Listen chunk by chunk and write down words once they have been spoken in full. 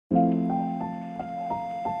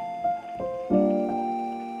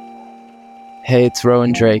Hey, it's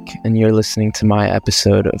Rowan Drake, and you're listening to my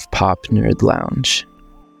episode of Pop Nerd Lounge.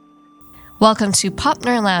 Welcome to Pop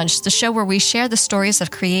Nerd Lounge, the show where we share the stories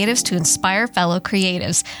of creatives to inspire fellow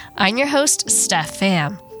creatives. I'm your host, Steph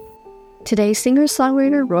Pham. Today,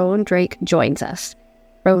 singer-songwriter Rowan Drake joins us.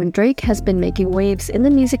 Rowan Drake has been making waves in the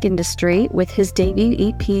music industry with his debut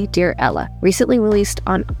EP, Dear Ella, recently released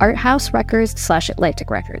on Art House Records /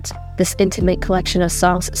 Atlantic Records. This intimate collection of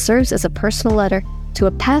songs serves as a personal letter to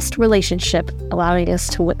a past relationship, allowing us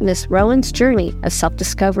to witness Rowan's journey of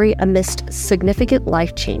self-discovery amidst significant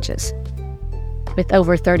life changes. With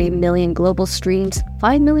over 30 million global streams,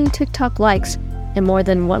 5 million TikTok likes, and more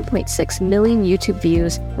than 1.6 million YouTube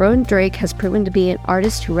views, Rowan Drake has proven to be an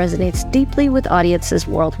artist who resonates deeply with audiences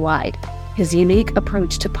worldwide. His unique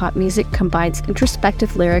approach to pop music combines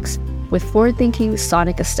introspective lyrics with forward-thinking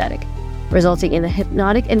sonic aesthetic, resulting in a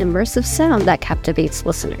hypnotic and immersive sound that captivates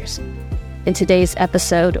listeners. In today's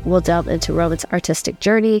episode, we'll delve into Rowan's artistic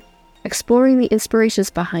journey, exploring the inspirations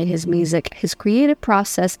behind his music, his creative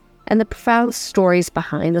process, and the profound stories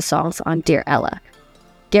behind the songs on Dear Ella.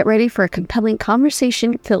 Get ready for a compelling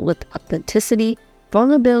conversation filled with authenticity,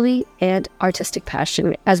 vulnerability, and artistic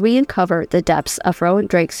passion as we uncover the depths of Rowan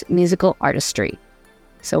Drake's musical artistry.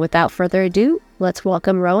 So without further ado, let's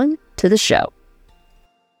welcome Rowan to the show.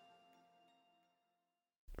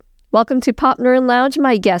 Welcome to Pop Nerd Lounge.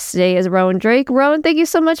 My guest today is Rowan Drake. Rowan, thank you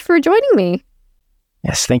so much for joining me.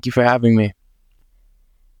 Yes, thank you for having me.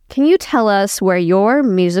 Can you tell us where your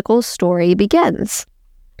musical story begins?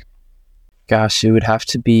 Gosh, it would have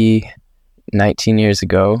to be 19 years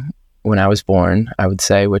ago when I was born, I would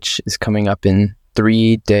say, which is coming up in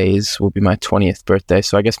 3 days, will be my 20th birthday.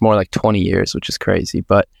 So I guess more like 20 years, which is crazy.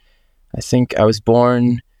 But I think I was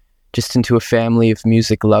born just into a family of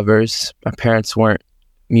music lovers. My parents weren't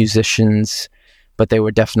musicians, but they were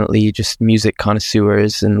definitely just music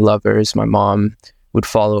connoisseurs and lovers. My mom would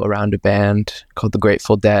follow around a band called the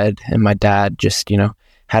Grateful Dead, and my dad just,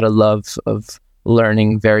 had a love of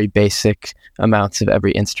learning very basic amounts of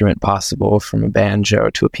every instrument possible, from a banjo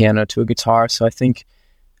to a piano to a guitar. So I think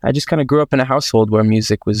I just kind of grew up in a household where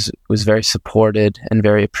music was very supported and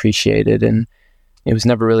very appreciated, and it was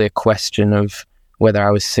never really a question of whether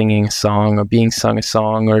I was singing a song or being sung a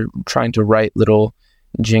song or trying to write little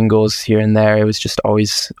jingles here and there. It was just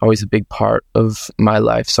always a big part of my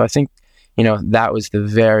life. So I think, that was the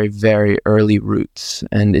very, very early roots,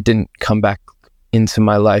 and it didn't come back into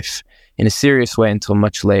my life in a serious way until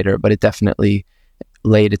much later, but it definitely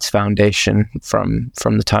laid its foundation from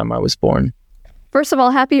the time I was born. First of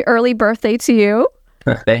all, happy early birthday to you.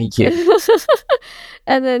 Thank you.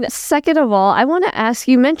 And then second of all, I want to ask,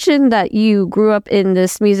 you mentioned that you grew up in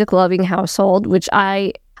this music-loving household, which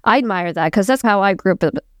I admire that because that's how I grew up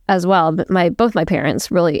as well. But both my parents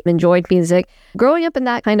really enjoyed music. Growing up in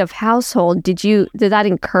that kind of household, did that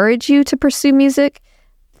encourage you to pursue music?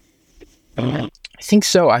 I think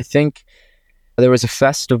so. I think there was a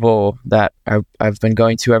festival that I've been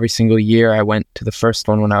going to every single year. I went to the first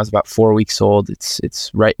one when I was about 4 weeks old. It's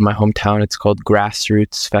right in my hometown. It's called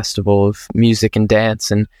Grassroots Festival of Music and Dance.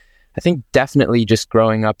 And I think definitely just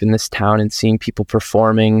growing up in this town and seeing people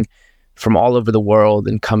performing from all over the world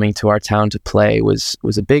and coming to our town to play was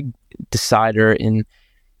a big decider in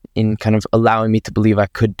kind of allowing me to believe I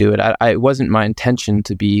could do it. It wasn't my intention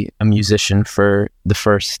to be a musician for the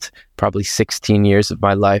first probably 16 years of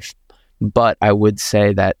my life, but I would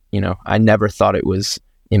say that, I never thought it was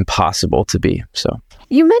impossible to be. So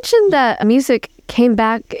you mentioned that music came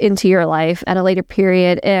back into your life at a later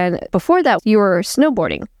period, and before that you were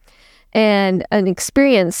snowboarding. And an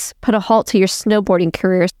experience put a halt to your snowboarding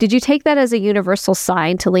career. Did you take that as a universal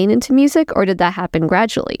sign to lean into music, or did that happen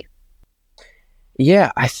gradually?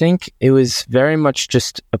 Yeah, I think it was very much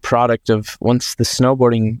just a product of once the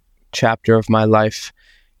snowboarding chapter of my life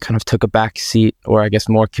kind of took a back seat, or I guess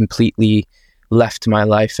more completely left my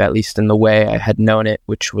life, at least in the way I had known it,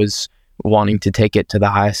 which was wanting to take it to the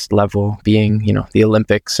highest level, being, the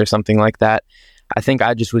Olympics or something like that. I think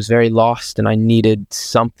I just was very lost, and I needed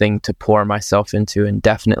something to pour myself into, and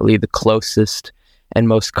definitely the closest and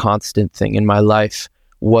most constant thing in my life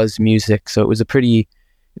was music. So it was a pretty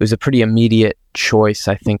immediate choice,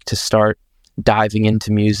 I think, to start diving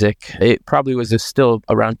into music. It probably was still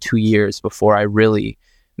around 2 years before I really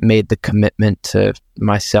made the commitment to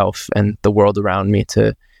myself and the world around me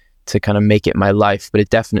to kind of make it my life, but it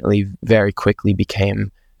definitely very quickly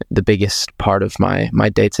became the biggest part of my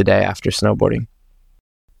day-to-day after snowboarding.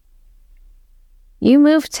 You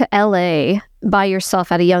moved to LA by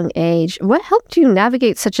yourself at a young age. What helped you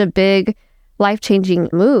navigate such a big, life-changing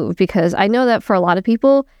move? Because I know that for a lot of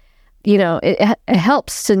people, it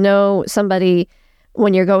helps to know somebody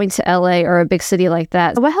when you're going to LA or a big city like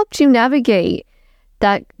that. What helped you navigate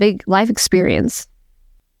that big life experience?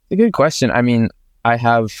 A good question. I mean, I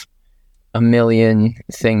have a million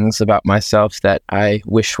things about myself that I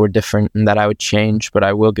wish were different and that I would change, but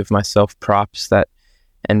I will give myself props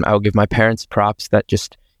and I'll give my parents props that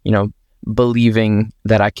just, believing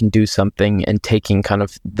that I can do something and taking kind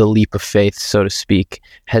of the leap of faith, so to speak,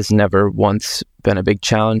 has never once been a big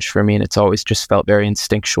challenge for me. And it's always just felt very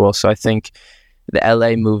instinctual. So I think the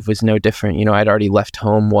LA move was no different. I'd already left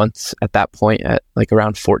home once at that point at like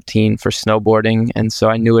around 14 for snowboarding. And so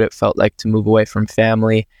I knew what it felt like to move away from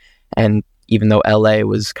family. And even though LA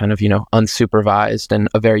was kind of, unsupervised and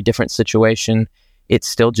a very different situation, it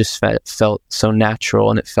still just felt so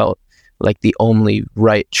natural, and it felt like the only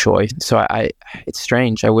right choice. So it's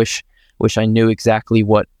strange. I wish I knew exactly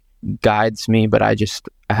what guides me, but I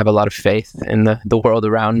have a lot of faith in the world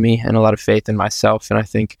around me and a lot of faith in myself. And I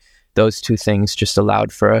think those two things just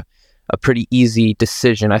allowed for a pretty easy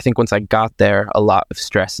decision. I think once I got there, a lot of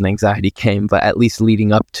stress and anxiety came, but at least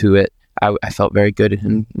leading up to it, I felt very good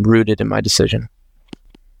and rooted in my decision.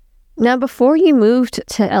 Now, before you moved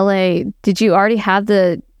to LA, did you already have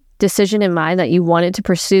the decision in mind that you wanted to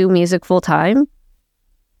pursue music full time?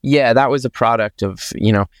 Yeah, that was a product of,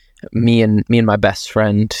 me and my best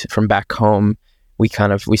friend from back home. We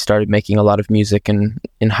started making a lot of music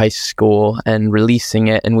in high school and releasing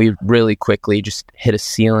it, and we really quickly just hit a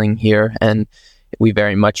ceiling here, and we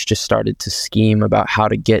very much just started to scheme about how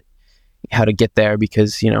to get there,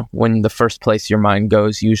 because when the first place your mind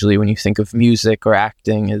goes usually when you think of music or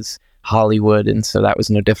acting is Hollywood, and so that was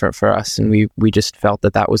no different for us, and we just felt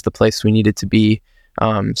that was the place we needed to be.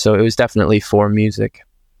 So it was definitely for music.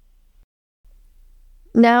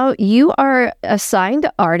 Now, you are a signed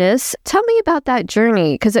artist. Tell me about that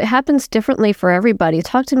journey, because it happens differently for everybody.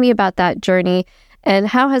 Talk to me about that journey, and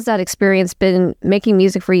how has that experience been making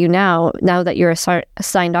music for you now that you're a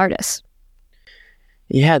signed artist?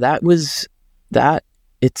 Yeah, that.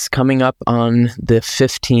 It's coming up on the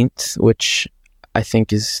 15th, which I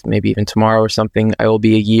think is maybe even tomorrow or something. I will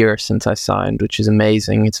be a year since I signed, which is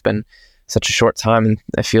amazing. It's been such a short time, and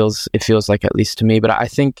it feels like, at least to me. But I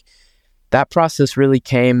think that process really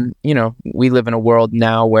came, we live in a world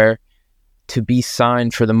now where to be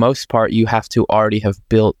signed, for the most part, you have to already have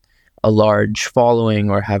built a large following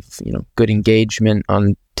or have, good engagement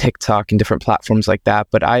on TikTok and different platforms like that.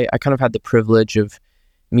 But I kind of had the privilege of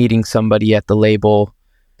meeting somebody at the label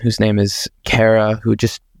whose name is Kara, who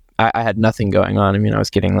just, I had nothing going on. I mean, I was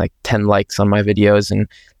getting like 10 likes on my videos, and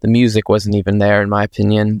the music wasn't even there, in my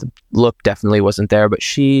opinion. The look definitely wasn't there, but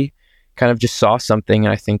she kind of just saw something,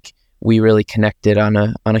 and I think we really connected on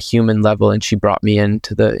a human level, and she brought me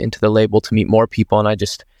into the label to meet more people, and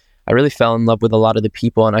I really fell in love with a lot of the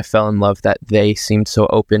people, and I fell in love that they seemed so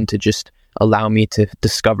open to just allow me to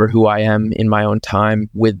discover who I am in my own time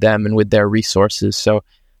with them and with their resources. So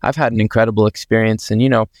I've had an incredible experience, and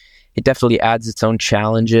it definitely adds its own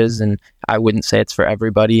challenges, and I wouldn't say it's for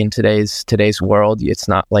everybody in today's world. It's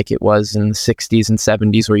not like it was in the 60s and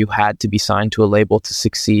 70s where you had to be signed to a label to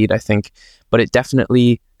succeed, I think. But it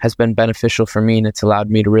definitely has been beneficial for me, and it's allowed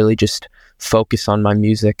me to really just focus on my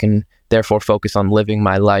music, and therefore focus on living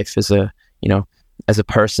my life as a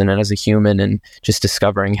person and as a human, and just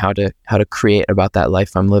discovering how to create about that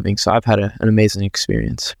life I'm living. So I've had an amazing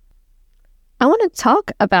experience. I want to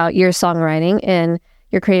talk about your songwriting and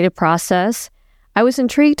your creative process. I was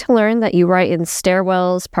intrigued to learn that you write in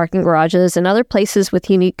stairwells, parking garages, and other places with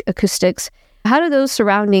unique acoustics. How do those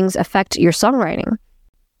surroundings affect your songwriting?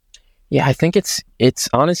 Yeah, I think it's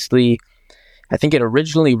honestly, I think it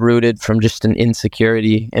originally rooted from just an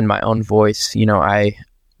insecurity in my own voice.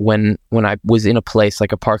 When I was in a place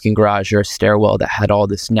like a parking garage or a stairwell that had all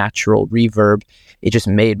this natural reverb, it just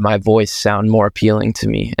made my voice sound more appealing to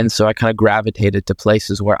me. And so I kind of gravitated to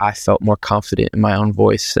places where I felt more confident in my own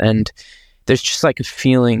voice. And there's just like a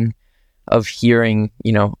feeling of hearing,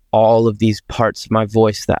 all of these parts of my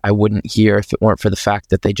voice that I wouldn't hear if it weren't for the fact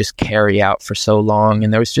that they just carry out for so long.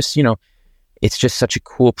 And there was just, it's just such a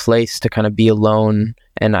cool place to kind of be alone.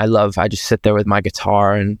 And I just sit there with my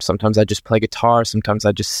guitar, and sometimes I just play guitar, sometimes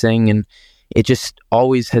I just sing, and it just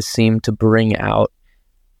always has seemed to bring out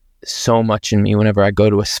so much in me whenever I go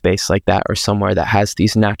to a space like that or somewhere that has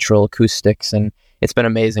these natural acoustics. And it's been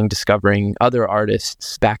amazing discovering other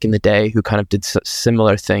artists back in the day who kind of did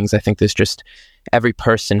similar things. I think there's just, every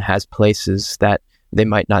person has places that they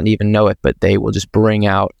might not even know it, but they will just bring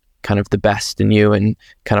out kind of the best in you and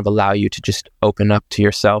kind of allow you to just open up to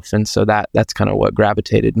yourself. And so that's kind of what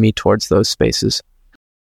gravitated me towards those spaces.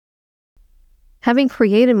 Having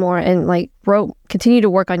created more and continue to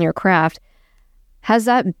work on your craft, Has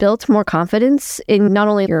that built more confidence in not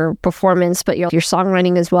only your performance, but your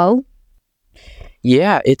songwriting as well?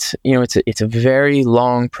 Yeah, it's a very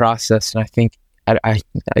long process, and I think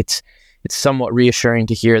it's somewhat reassuring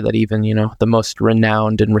to hear that even the most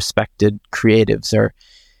renowned and respected creatives are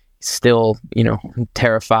still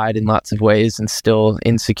terrified in lots of ways and still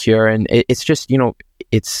insecure, and it's just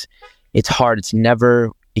it's hard. It's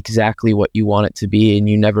never exactly what you want it to be, and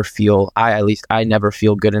you never feel I never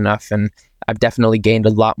feel good enough, and I've definitely gained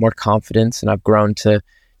a lot more confidence, and I've grown to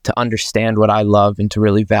understand what I love and to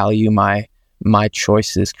really value my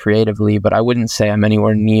choices creatively. But I wouldn't say I'm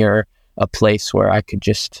anywhere near a place where I could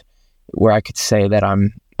say that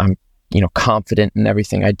I'm confident in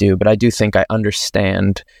everything I do. But I do think I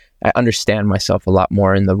understand myself a lot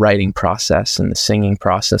more in the writing process and the singing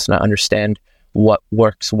process, and I understand what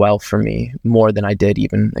works well for me more than I did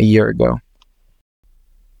even a year ago.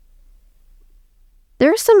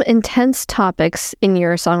 There are some intense topics in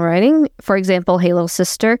your songwriting. For example, Hey Little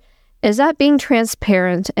Sister. Is that being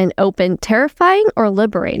transparent and open terrifying or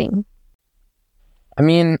liberating? I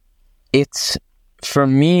mean, for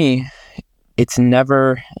me, it's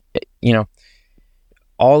never,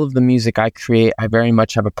 all of the music I create, I very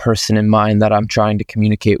much have a person in mind that I'm trying to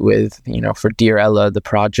communicate with. For Dear Ella, the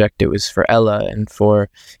project, it was for Ella, and for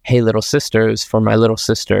Hey Little Sister, it was for my little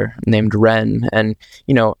sister named Ren. And,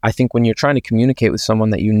 I think when you're trying to communicate with someone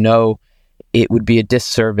that it would be a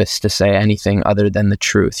disservice to say anything other than the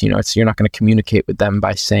truth. You're not going to communicate with them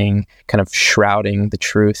by saying, kind of shrouding the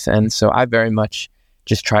truth. And so I very much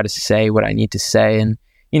just try to say what I need to say. And,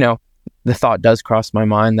 the thought does cross my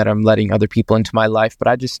mind that I'm letting other people into my life, but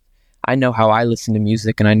I know how I listen to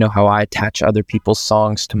music, and I know how I attach other people's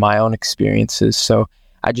songs to my own experiences. So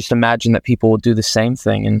I just imagine that people will do the same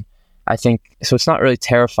thing. And I think, so it's not really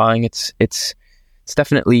terrifying. It's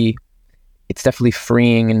definitely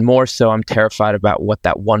freeing, and more so I'm terrified about what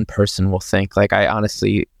that one person will think. Like, I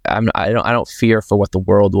don't fear for what the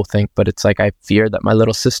world will think, but it's like I fear that my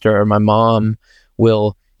little sister or my mom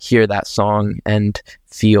will hear that song and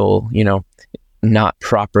feel not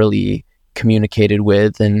properly communicated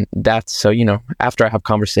with. And that's so after I have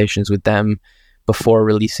conversations with them before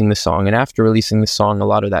releasing the song and after releasing the song, a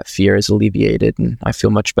lot of that fear is alleviated, and I feel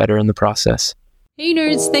much better in the process. Hey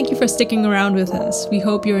nerds, thank you for sticking around with us. We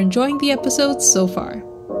hope you're enjoying the episodes so far.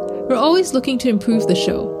 We're always looking to improve the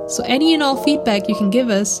show, so any and all feedback you can give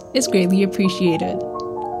us is greatly appreciated.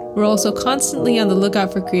 We're also constantly on the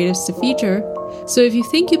lookout for creatives to feature, so if you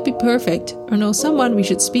think you'd be perfect or know someone we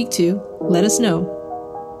should speak to, let us know.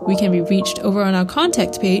 We can be reached over on our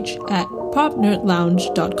contact page at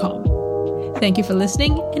popnerdlounge.com. Thank you for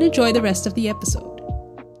listening, and enjoy the rest of the episode.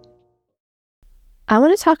 I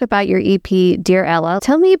want to talk about your EP, Dear Ella.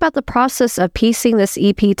 Tell me about the process of piecing this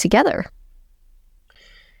EP together.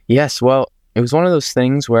 Yes, well, it was one of those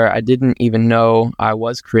things where I didn't even know I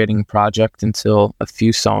was creating a project until a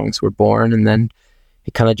few songs were born, and then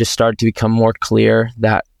it kind of just started to become more clear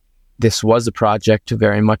that this was a project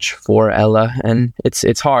very much for Ella. And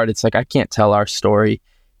it's hard. It's like I can't tell our story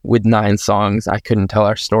with 9 songs. I couldn't tell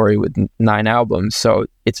our story with 9 albums. So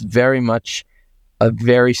it's very much a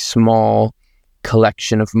very small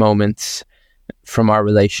collection of moments from our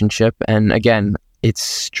relationship. And again, it's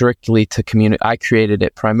strictly to communicate. I created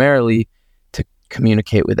it primarily to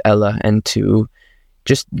communicate with Ella and to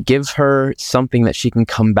just give her something that she can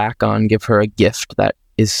come back on, give her a gift that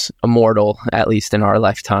is immortal, at least in our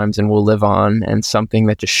lifetimes, and will live on, and something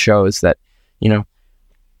that just shows that,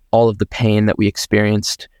 all of the pain that we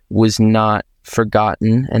experienced was not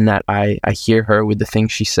forgotten, and that I hear her with the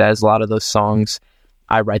things she says. A lot of those songs,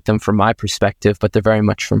 I write them from my perspective, but they're very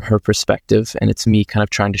much from her perspective, and it's me kind of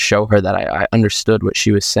trying to show her that I understood what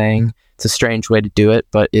she was saying. It's a strange way to do it,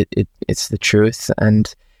 but it's the truth.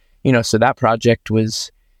 And so that project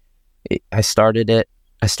I started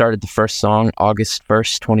the first song August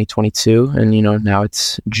 1st, 2022, and now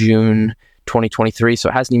it's June 2023, so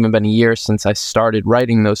it hasn't even been a year since I started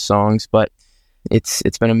writing those songs, but it's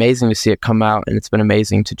been amazing to see it come out, and it's been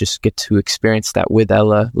amazing to just get to experience that with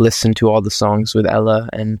Ella, listen to all the songs with Ella,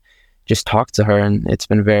 and just talk to her, and it's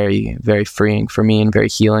been very, very freeing for me and very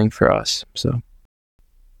healing for us. So,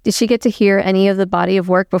 did she get to hear any of the body of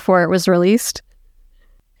work before it was released?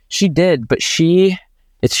 She did, but she's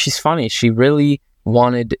funny. She really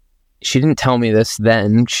she didn't tell me this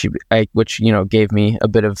then, which gave me a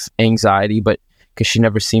bit of anxiety, but because she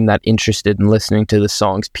never seemed that interested in listening to the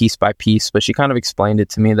songs piece by piece, but she kind of explained it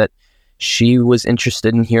to me that she was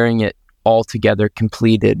interested in hearing it all together,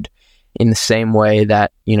 completed, in the same way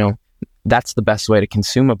that that's the best way to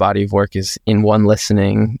consume a body of work, is in one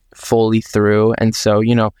listening fully through. And so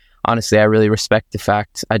honestly, I really respect the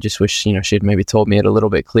fact, I just wish, she had maybe told me it a little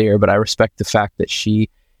bit clearer, but I respect the fact that she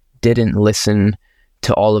didn't listen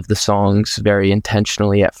to all of the songs very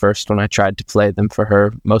intentionally at first when I tried to play them for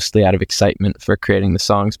her, mostly out of excitement for creating the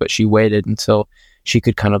songs, but she waited until she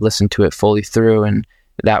could kind of listen to it fully through, and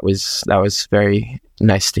that was very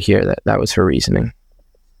nice to hear that was her reasoning.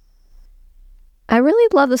 I really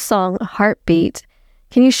love the song Heartbeat.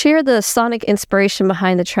 Can you share the sonic inspiration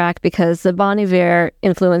behind the track? Because the Bon Iver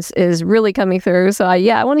influence is really coming through. So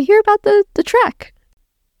I want to hear about the track.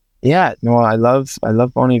 Yeah, no, I love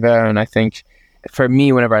Bon Iver, and I think for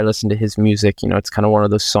me, whenever I listen to his music, it's kind of one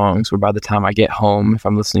of those songs where by the time I get home, if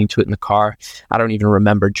I'm listening to it in the car, I don't even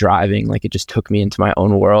remember driving. Like, it just took me into my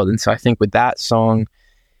own world. And so I think with that song,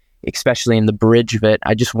 especially in the bridge of it,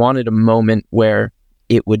 I just wanted a moment where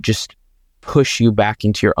it would just push you back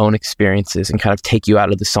into your own experiences and kind of take you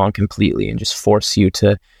out of the song completely and just force you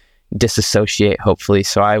to disassociate, hopefully.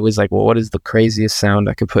 So I was like, well, what is the craziest sound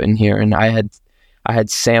I could put in here? And I had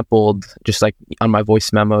sampled, just like on my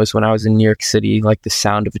voice memos when I was in New York City, like the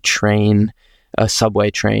sound of a subway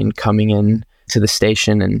train coming in to the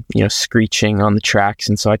station and, screeching on the tracks.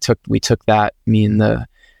 And so we took that, me and the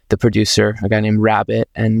producer, a guy named Rabbit,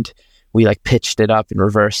 and we like pitched it up and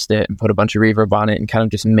reversed it and put a bunch of reverb on it and kind of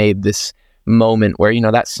just made this moment where,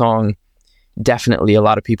 that song, definitely a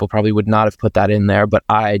lot of people probably would not have put that in there, but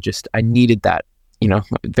I needed that,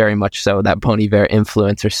 very much so, that Bon Iver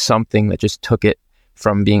influence or something that just took it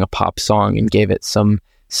from being a pop song and gave it some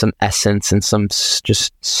essence and some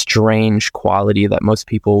just strange quality that most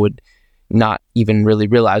people would not even really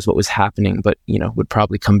realize what was happening, but, would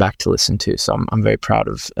probably come back to listen to. So I'm very proud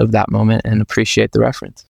of that moment and appreciate the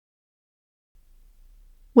reference.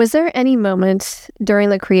 Was there any moment during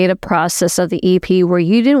the creative process of the EP where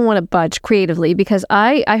you didn't want to budge creatively? Because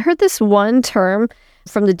I heard this one term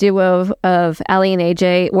from the duo of Ali and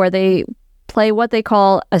AJ where they play what they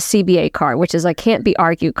call a CBA card, which is a can't be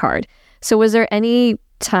argued card. So was there any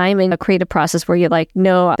time in a creative process where you're like,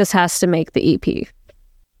 no, this has to make the EP?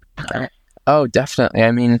 Oh, definitely.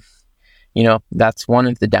 I mean, that's one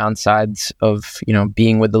of the downsides of,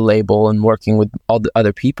 being with the label and working with all the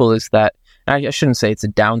other people is that, I shouldn't say it's a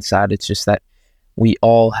downside. It's just that we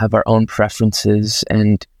all have our own preferences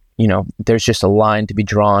and, there's just a line to be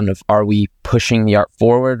drawn of, are we pushing the art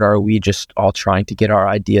forward or are we just all trying to get our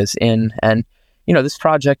ideas in? And, this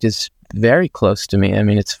project is very close to me. I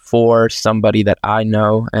mean, it's for somebody that I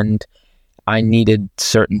know, and I needed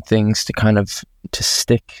certain things to kind of to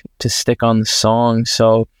stick on the song.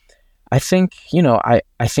 So I think, I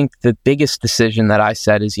think the biggest decision that I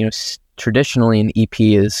said is, traditionally an EP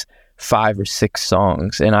is 5 or 6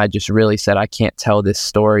 songs. And I just really said, I can't tell this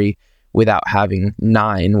story without having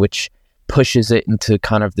 9, which pushes it into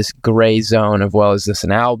kind of this gray zone of, well, is this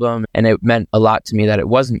an album? And it meant a lot to me that it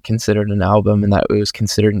wasn't considered an album and that it was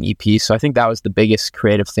considered an EP. So I think that was the biggest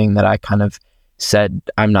creative thing that I kind of said,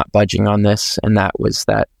 I'm not budging on this. And that was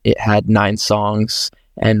that it had 9 songs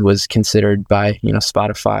and was considered by,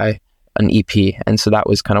 Spotify an EP. And so that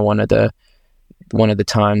was kind of one of the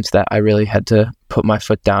times that I really had to put my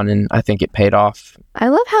foot down, and I think it paid off. I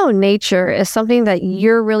love how nature is something that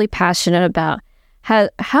you're really passionate about. How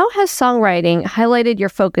has songwriting highlighted your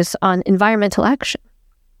focus on environmental action?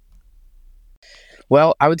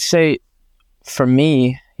 Well, I would say for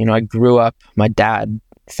me, I grew up, my dad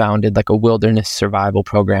founded like a wilderness survival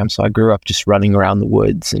program. So I grew up just running around the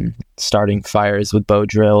woods and starting fires with bow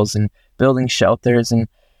drills and building shelters. And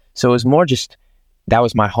so it was more just, that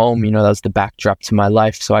was my home, that was the backdrop to my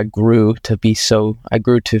life. So I grew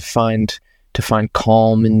to find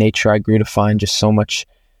calm in nature. I grew to find just so much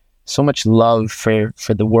love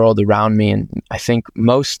for the world around me. And I think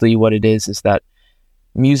mostly what it is that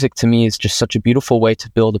music to me is just such a beautiful way to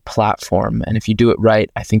build a platform. And if you do it right,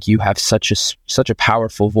 I think you have such a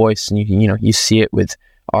powerful voice. And you see it with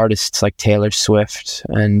artists like Taylor Swift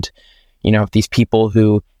and, these people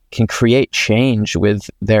who can create change with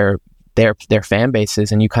their fan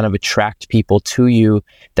bases, and you kind of attract people to you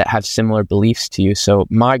that have similar beliefs to you. So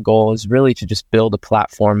my goal is really to just build a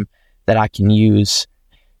platform that I can use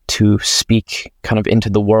to speak kind of into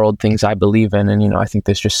the world things I believe in. And, I think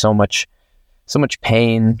there's just so much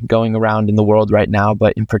pain going around in the world right now.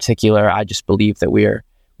 But in particular, I just believe that we are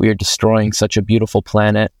destroying such a beautiful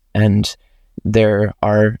planet. And there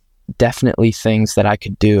are definitely things that I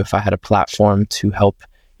could do if I had a platform to help,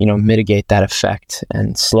 mitigate that effect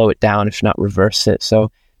and slow it down, if not reverse it.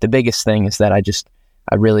 So the biggest thing is that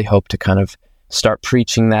I really hope to kind of start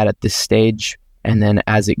preaching that at this stage. And then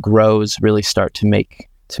as it grows, really start to make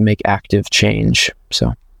active change.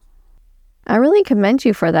 So I really commend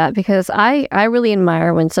you for that, because I really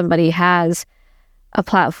admire when somebody has a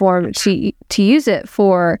platform to use it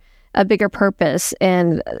for a bigger purpose.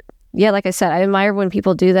 And yeah, like I said, I admire when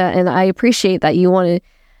people do that, and I appreciate that you wanted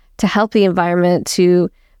to help the environment, to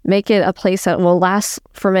make it a place that will last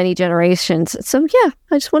for many generations. So yeah,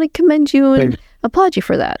 I just want to commend you and applaud you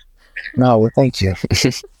for that. No, well, thank you.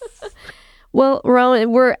 Well,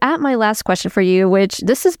 Rowan, we're at my last question for you, which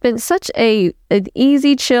this has been such an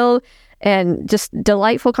easy, chill, and just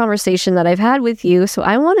delightful conversation that I've had with you. So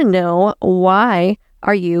I want to know, why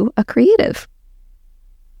are you a creative?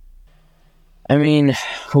 I mean,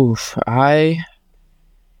 I'm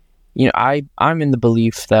in the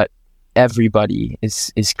belief that everybody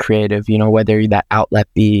is creative, whether that outlet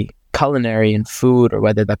be culinary and food, or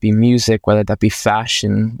whether that be music, whether that be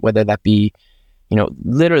fashion, whether that be,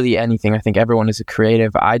 literally anything. I think everyone is a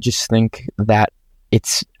creative. I just think that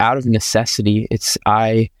it's out of necessity.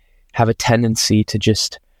 I have a tendency to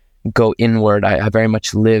just go inward. I very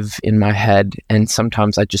much live in my head, and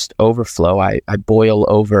sometimes I just overflow. I boil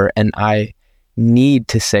over, and I need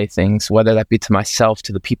to say things, whether that be to myself,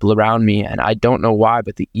 to the people around me. And I don't know why,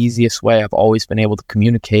 but the easiest way I've always been able to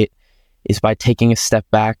communicate is by taking a step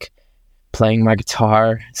back, playing my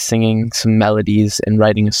guitar, singing some melodies, and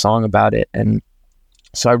writing a song about it. And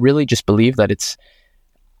so I really just believe that it's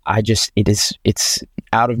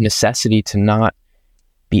out of necessity to not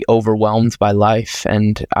be overwhelmed by life.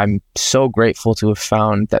 And I'm so grateful to have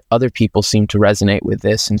found that other people seem to resonate with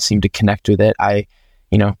this and seem to connect with it. I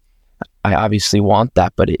obviously want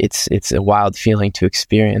that, but it's a wild feeling to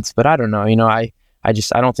experience. But I don't know, I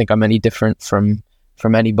don't think I'm any different from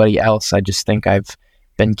anybody else. I just think I've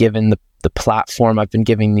been given the platform. I've been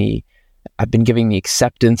giving the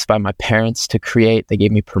acceptance by my parents to create. They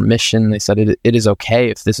gave me permission. They said it is okay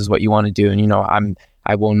if this is what you want to do. And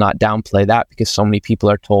I will not downplay that, because so many people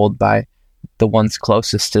are told by the ones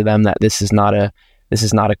closest to them that this is not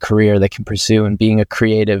a career they can pursue, and being a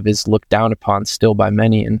creative is looked down upon still by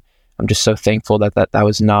many. And I'm just so thankful that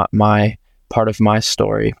was not my part of my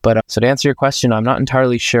story. But so to answer your question, I'm not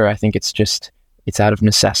entirely sure. I think it's out of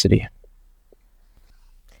necessity.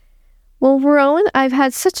 Well, Rowan, I've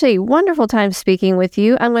had such a wonderful time speaking with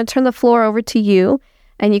you. I'm going to turn the floor over to you,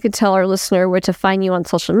 and you can tell our listener where to find you on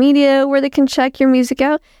social media, where they can check your music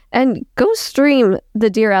out, and go stream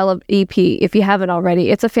the Dear Ella EP if you haven't already.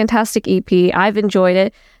 It's a fantastic EP. I've enjoyed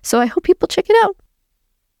it, so I hope people check it out.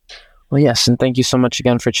 Well, yes, and thank you so much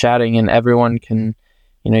again for chatting. And everyone can,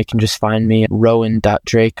 you can just find me at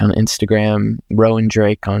rowan.drake on Instagram, Rowan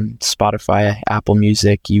Drake on Spotify, Apple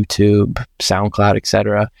Music, YouTube, SoundCloud,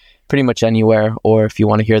 etc. Pretty much anywhere. Or if you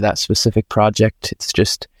want to hear that specific project, it's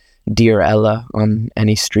just Dear Ella on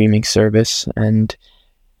any streaming service. And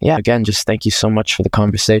yeah, again, just thank you so much for the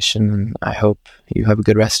conversation, and I hope you have a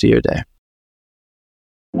good rest of your day.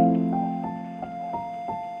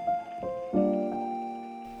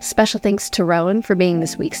 Special thanks to Rowan for being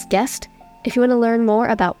this week's guest. If you want to learn more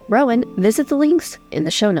about Rowan, visit the links in the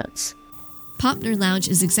show notes. Popner Lounge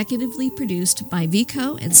is executively produced by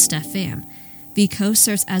Vico and Steph Pham. Vico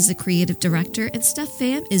serves as the creative director, and Steph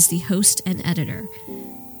Pham is the host and editor.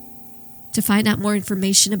 To find out more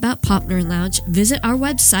information about Popner Lounge, visit our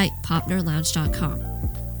website, popnerlounge.com.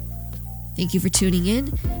 Thank you for tuning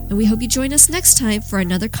in, and we hope you join us next time for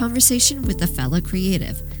another conversation with a fellow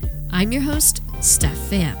creative. I'm your host, Steph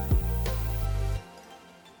Pham.